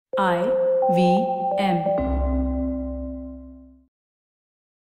IVM.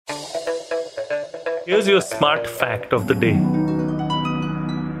 Here's your smart fact of the day.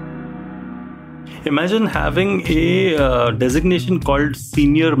 Imagine having a designation called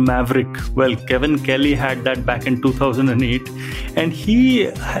Senior Maverick. Well, Kevin Kelly had that back in 2008, and he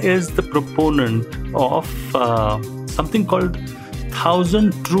is the proponent of something called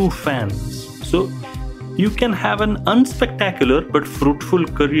 1,000 True Fans. So you can have an unspectacular but fruitful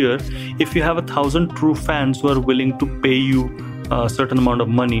career if you have 1,000 true fans who are willing to pay you a certain amount of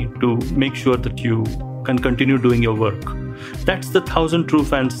money to make sure that you can continue doing your work. That's the 1,000 True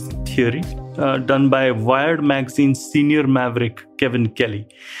Fans theory, done by Wired Magazine's senior maverick, Kevin Kelly.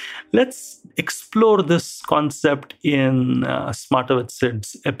 Let's explore this concept in Smarter with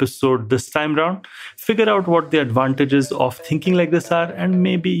Sid's episode this time round, figure out what the advantages of thinking like this are, and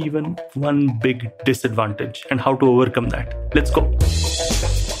maybe even one big disadvantage and how to overcome that. Let's go.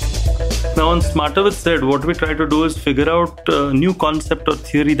 Now, on Smarter with Sid, what we try to do is figure out a new concept or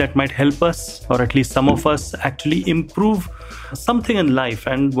theory that might help us, or at least some of us, actually improve something in life.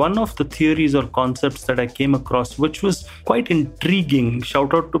 And one of the theories or concepts that I came across, which was quite intriguing,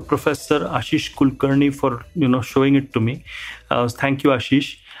 shout out to Professor Ashish Kulkarni for showing it to me. Thank you,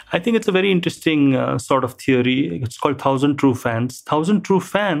 Ashish. I think it's a very interesting sort of theory. It's called 1,000 True Fans. 1,000 True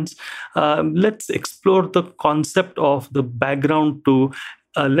Fans, let's explore the concept of the background to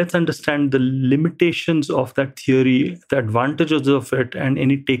let's understand the limitations of that theory, the advantages of it, and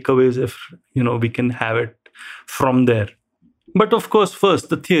any takeaways if we can have it from there. But of course, first,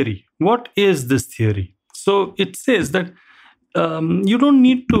 the theory. What is this theory? So it says that you don't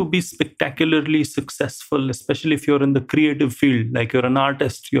need to be spectacularly successful, especially if you're in the creative field, like you're an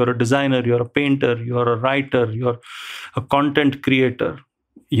artist, you're a designer, you're a painter, you're a writer, you're a content creator,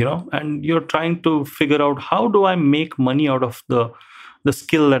 and you're trying to figure out, how do I make money out of the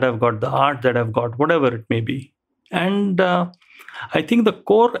skill that I've got, the art that I've got, whatever it may be. And I think the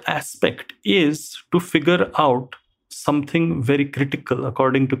core aspect is to figure out something very critical,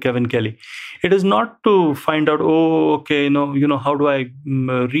 according to Kevin Kelly. It is not to find out, how do I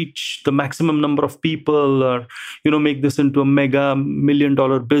reach the maximum number of people, or, make this into a mega $1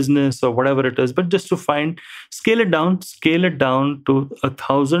 million business or whatever it is, but just to scale it down to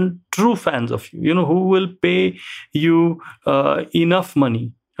 1,000 true fans of you, who will pay you enough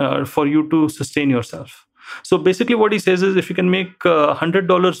money for you to sustain yourself. So basically what he says is, if you can make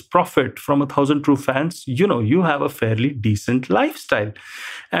 $100 profit from 1,000 true fans, you have a fairly decent lifestyle.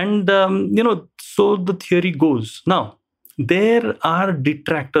 And, so the theory goes. Now, there are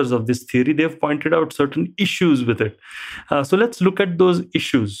detractors of this theory. They have pointed out certain issues with it. So let's look at those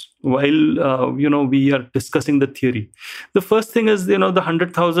issues while, we are discussing the theory. The first thing is, the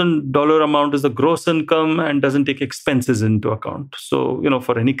 $100,000 amount is the gross income and doesn't take expenses into account. So,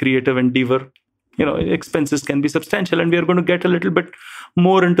 for any creative endeavor, expenses can be substantial, and we are going to get a little bit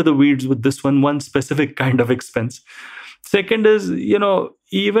more into the weeds with this one specific kind of expense. Second is,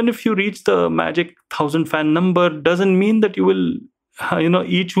 even if you reach the magic 1,000 fan number, doesn't mean that you will,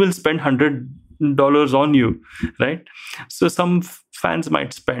 each will spend $100 on you, right? So some fans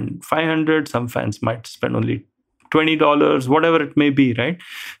might spend 500, some fans might spend only $20, whatever it may be, right?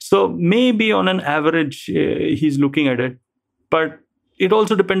 So maybe on an average, he's looking at it, but it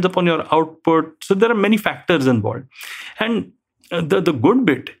also depends upon your output. So there are many factors involved. And the good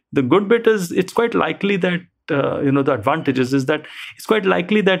bit is, it's quite likely that, the advantages is that it's quite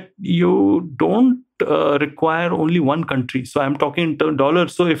likely that you don't require only one country. So I'm talking in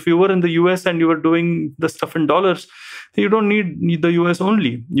dollars. So if you were in the US and you were doing the stuff in dollars, you don't need the US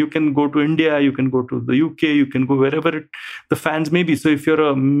only. You can go to India, you can go to the UK, you can go wherever the fans may be. So if you're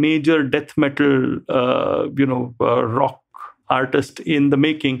a major death metal, rock artist in the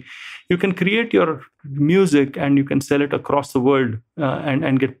making, you can create your music and you can sell it across the world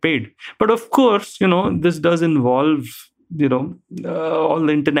and get paid. But of course, this does involve, all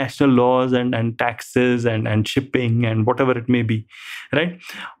the international laws and taxes and shipping and whatever it may be, right?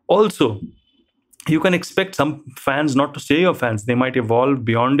 Also, you can expect some fans not to stay your fans. They might evolve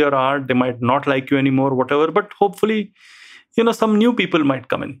beyond your art. They might not like you anymore, whatever. But hopefully, some new people might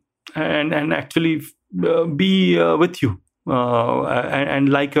come in and actually be with you. And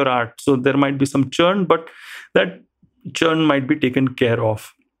like your art. So there might be some churn, but that churn might be taken care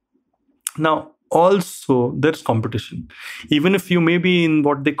of. Now, also, there's competition. Even if you may be in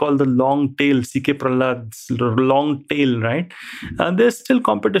what they call the long tail, C.K. Prahlad's long tail, right? There's still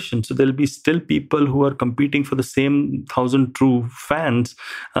competition. So there'll be still people who are competing for the same 1,000 true fans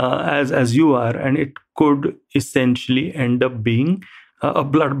as you are. And it could essentially end up being a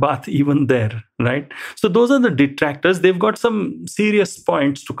bloodbath even there, right? So those are the detractors. They've got some serious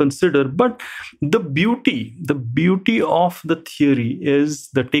points to consider, but the beauty of the theory is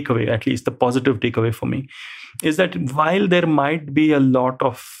the takeaway, at least the positive takeaway for me, is that while there might be a lot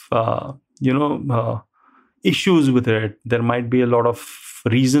of issues with it, there might be a lot of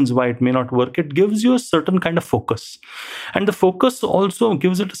reasons why it may not work, it gives you a certain kind of focus, and the focus also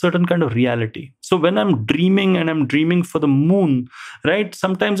gives it a certain kind of reality. So when I'm dreaming for the moon, right,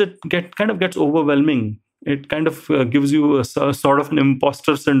 sometimes it gets overwhelming. It kind of gives you a sort of an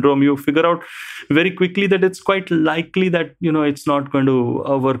imposter syndrome. You figure out very quickly that it's quite likely that it's not going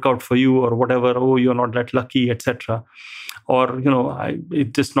to work out for you, or whatever. Oh, you're not that lucky, etc. Or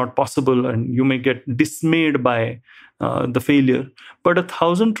it's just not possible, and you may get dismayed by the failure. But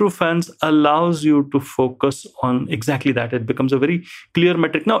 1,000 True Fans allows you to focus on exactly that. It becomes a very clear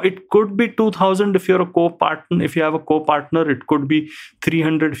metric. Now, it could be 2,000 if you're a co-partner. If you have a co-partner, it could be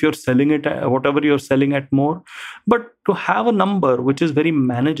 300 if you're selling it at whatever you're selling at more. But to have a number which is very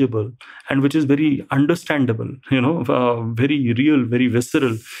manageable and which is very understandable, very real, very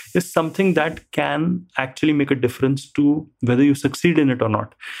visceral, is something that can actually make a difference to whether you succeed in it or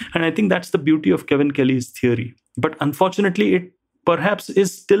not. And I think that's the beauty of Kevin Kelly's theory. But unfortunately, it perhaps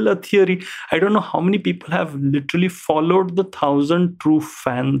is still a theory. I don't know how many people have literally followed the 1,000 True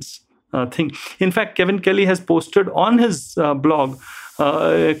Fans thing. In fact, Kevin Kelly has posted on his blog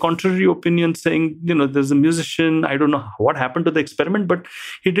a contrary opinion, saying, there's a musician, I don't know what happened to the experiment, but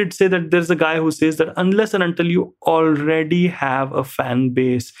he did say that there's a guy who says that unless and until you already have a fan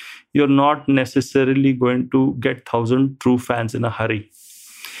base, you're not necessarily going to get 1,000 True Fans in a hurry.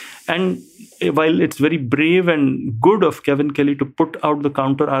 And while it's very brave and good of Kevin Kelly to put out the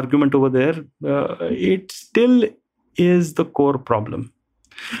counter argument over there, it still is the core problem.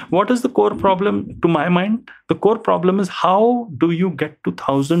 What is the core problem to my mind? The core problem is, how do you get to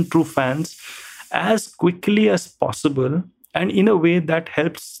 1,000 True Fans as quickly as possible and in a way that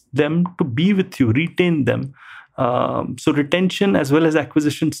helps them to be with you, retain them? So retention as well as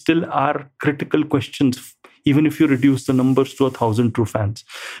acquisition still are critical questions, even if you reduce the numbers to 1,000 True Fans.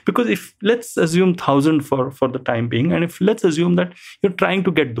 Because if let's assume 1,000 for the time being, and if let's assume that you're trying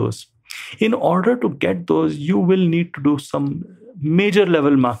to get those, in order to get those, you will need to do some major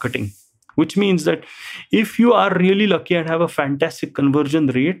level marketing, which means that if you are really lucky and have a fantastic conversion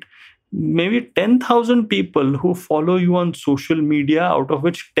rate, maybe 10,000 people who follow you on social media, out of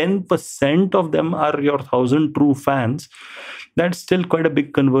which 10% of them are your 1,000 True Fans, that's still quite a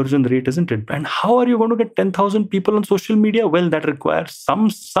big conversion rate, isn't it? And how are you going to get 10,000 people on social media? Well, that requires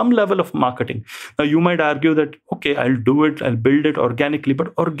some level of marketing. Now, you might argue that, okay, I'll do it, I'll build it organically,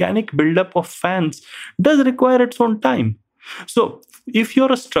 but organic buildup of fans does require its own time. So if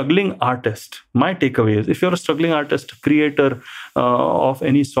you're a struggling artist, my takeaway is, if you're a struggling artist, creator of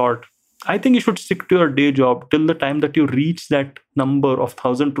any sort, I think you should stick to your day job till the time that you reach that number of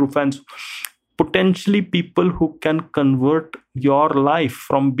 1,000 True Fans, potentially people who can convert your life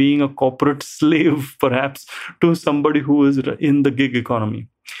from being a corporate slave, perhaps, to somebody who is in the gig economy.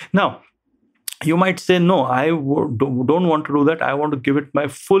 Now, you might say, no, I don't want to do that. I want to give it my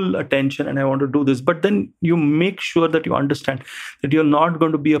full attention and I want to do this. But then you make sure that you understand that you're not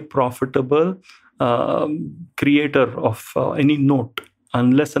going to be a profitable creator of any note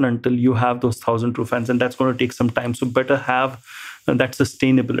unless and until you have those 1,000 True Fans. And that's going to take some time. So better have that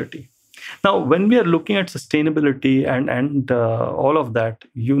sustainability. Now, when we are looking at sustainability and all of that,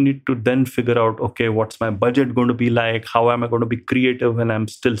 you need to then figure out, okay, what's my budget going to be like? How am I going to be creative when I'm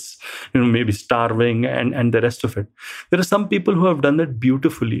still, maybe starving and the rest of it? There are some people who have done that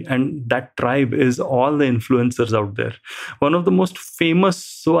beautifully, and that tribe is all the influencers out there. One of the most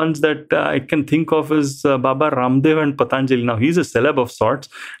famous ones that I can think of is Baba Ramdev and Patanjali. Now, he's a celeb of sorts,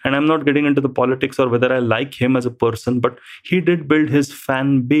 and I'm not getting into the politics or whether I like him as a person, but he did build his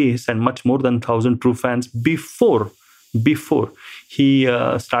fan base and much more than 1,000 True Fans before he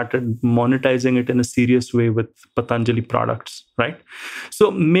started monetizing it in a serious way with Patanjali products, right?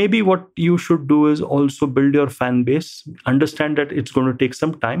 So maybe what you should do is also build your fan base, understand that it's going to take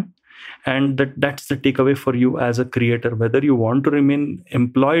some time, and that's the takeaway for you as a creator. Whether you want to remain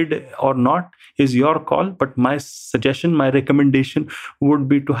employed or not is your call, but my suggestion, my recommendation would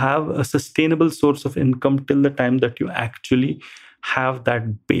be to have a sustainable source of income till the time that you actually have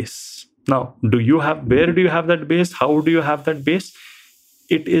that base. Now, where do you have that base? How do you have that base?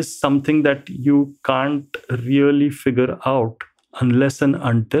 It is something that you can't really figure out unless and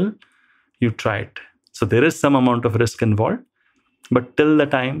until you try it. So there is some amount of risk involved, but till the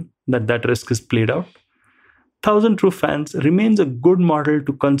time that risk is played out, 1,000 True Fans remains a good model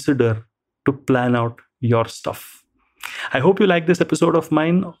to consider to plan out your stuff. I hope you like this episode of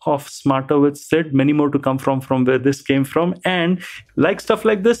mine of Smarter with Sid. Many more to come from where this came from. And like stuff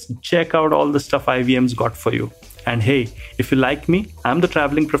like this, check out all the stuff IVM's got for you. And hey, if you like me, I'm the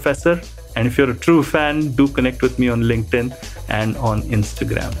traveling professor. And if you're a true fan, do connect with me on LinkedIn and on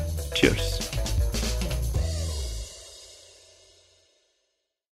Instagram. Cheers.